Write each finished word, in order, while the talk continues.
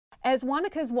As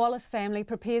Wanaka's Wallis family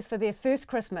prepares for their first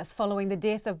Christmas following the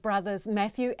death of brothers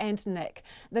Matthew and Nick,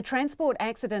 the Transport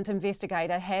Accident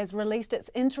Investigator has released its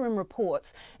interim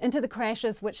reports into the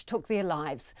crashes which took their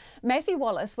lives. Matthew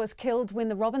Wallis was killed when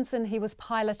the Robinson he was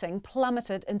piloting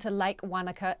plummeted into Lake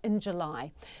Wanaka in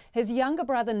July. His younger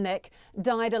brother Nick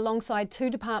died alongside two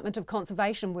Department of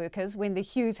Conservation workers when the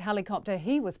Hughes helicopter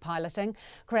he was piloting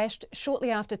crashed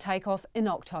shortly after takeoff in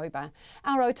October.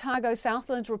 Our Otago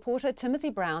Southland reporter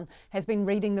Timothy Brown has been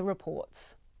reading the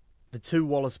reports. The two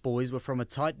Wallis boys were from a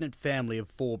tight-knit family of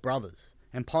four brothers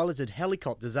and piloted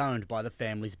helicopters owned by the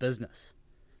family's business.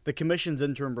 The Commission's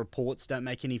interim reports don't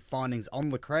make any findings on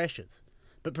the crashes,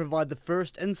 but provide the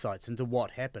first insights into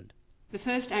what happened. The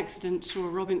first accident saw a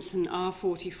Robinson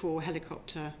R-44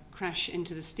 helicopter crash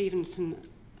into the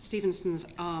Stevenson's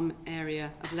Arm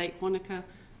area of Lake Wanaka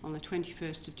on the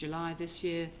 21st of July this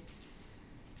year,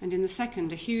 and in the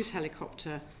second, a Hughes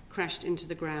helicopter crashed into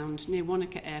the ground near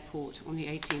Wanaka Airport on the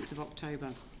 18th of October.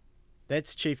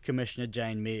 That's Chief Commissioner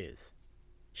Jane Mears.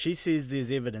 She says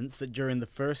there's evidence that during the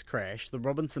first crash, the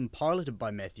Robinson piloted by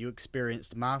Matthew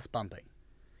experienced mast bumping,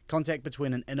 contact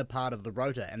between an inner part of the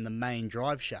rotor and the main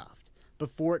drive shaft,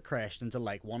 before it crashed into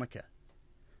Lake Wanaka.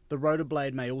 The rotor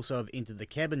blade may also have entered the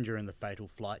cabin during the fatal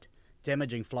flight,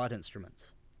 damaging flight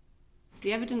instruments.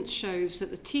 The evidence shows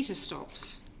that the teeter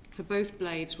stops for both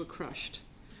blades were crushed,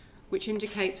 which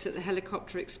indicates that the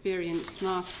helicopter experienced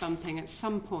mast bumping at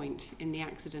some point in the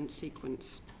accident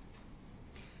sequence.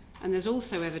 And there's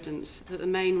also evidence that the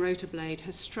main rotor blade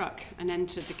has struck and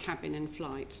entered the cabin in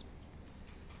flight.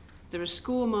 There are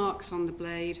score marks on the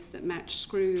blade that match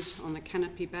screws on the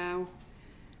canopy bow,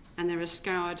 and there are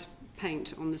scoured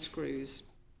paint on the screws.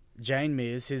 Jane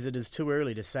Mears says it is too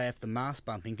early to say if the mast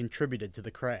bumping contributed to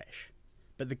the crash,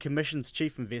 but the Commission's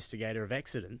Chief Investigator of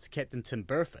Accidents, Captain Tim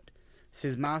Burford,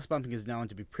 says mast bumping is known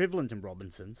to be prevalent in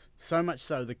Robinsons, so much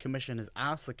so the Commission has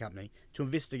asked the company to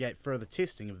investigate further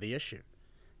testing of the issue.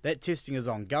 That testing is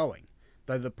ongoing,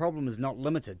 though the problem is not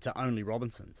limited to only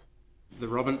Robinsons. The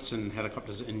Robinson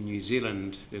helicopters in New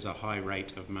Zealand, there's a high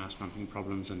rate of mast bumping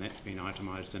problems, and that's been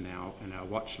itemised in our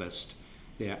watch list.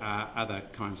 There are other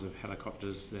kinds of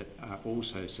helicopters that are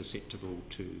also susceptible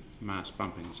to mast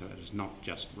bumping, so it is not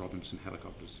just Robinson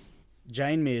helicopters.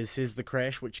 Jane Mears says the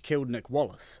crash which killed Nick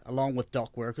Wallis, along with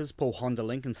dock workers Paul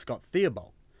Honderlink and Scott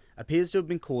Theobald, appears to have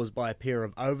been caused by a pair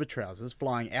of overtrousers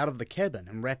flying out of the cabin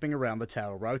and wrapping around the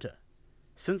tail rotor.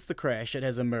 Since the crash, it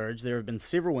has emerged there have been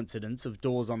several incidents of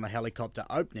doors on the helicopter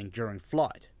opening during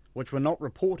flight, which were not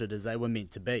reported as they were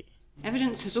meant to be.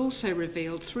 Evidence has also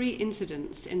revealed 3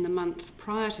 incidents in the month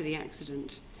prior to the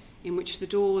accident in which the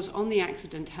doors on the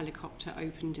accident helicopter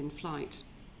opened in flight.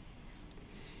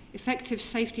 Effective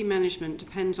safety management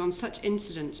depends on such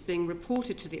incidents being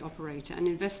reported to the operator and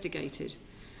investigated,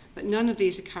 but none of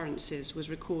these occurrences was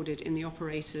recorded in the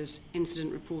operator's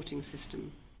incident reporting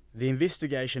system. The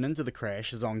investigation into the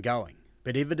crash is ongoing,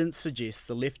 but evidence suggests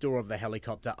the left door of the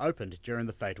helicopter opened during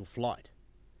the fatal flight.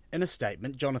 In a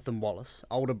statement, Jonathan Wallis,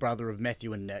 older brother of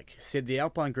Matthew and Nick, said the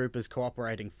Alpine Group is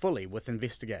cooperating fully with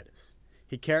investigators.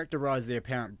 He characterised the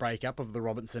apparent break-up of the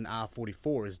Robinson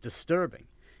R-44 as disturbing,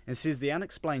 and says the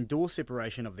unexplained door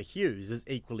separation of the Hughes is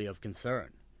equally of concern.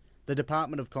 The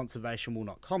Department of Conservation will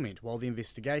not comment while the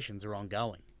investigations are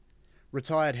ongoing.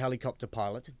 Retired helicopter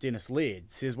pilot Dennis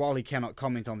Laird says while he cannot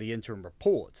comment on the interim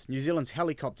reports, New Zealand's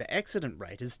helicopter accident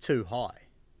rate is too high.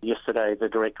 Yesterday, the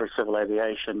Director of Civil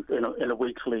Aviation, in a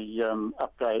weekly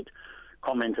update,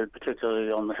 commented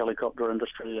particularly on the helicopter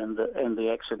industry and the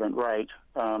accident rate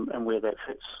and where that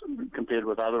fits compared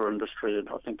with other industry. And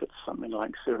I think it's something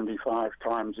like 75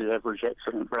 times the average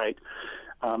accident rate,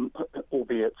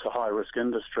 albeit it's a high-risk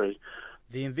industry.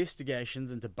 The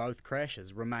investigations into both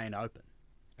crashes remain open,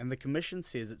 and the Commission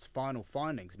says its final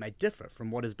findings may differ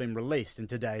from what has been released in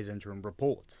today's interim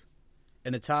reports.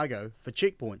 In Otago, for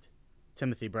Checkpoint,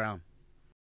 Timothy Brown.